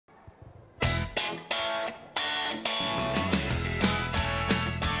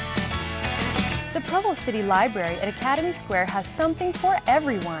Provo City Library at Academy Square has something for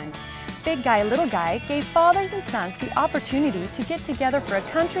everyone. Big Guy, Little Guy gave fathers and sons the opportunity to get together for a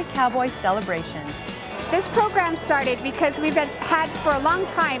country cowboy celebration. This program started because we've had for a long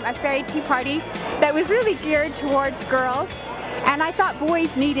time a fairy tea party that was really geared towards girls, and I thought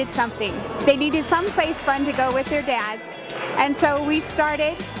boys needed something. They needed someplace fun to go with their dads, and so we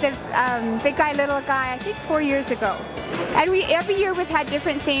started the Big Guy, Little Guy, I think 4 years ago. And every year we've had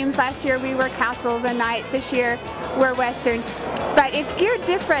different themes. Last year we were castles and knights. This year we're Western. But it's geared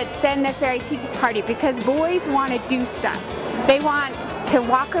different than the fairy tea party because boys want to do stuff. They want to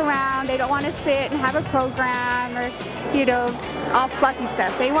walk around. They don't want to sit and have a program or, you know, all fluffy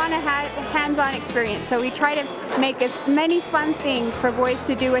stuff. They want to have hands-on experience. So we try to make as many fun things for boys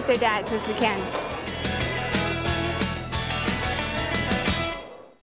to do with their dads as we can.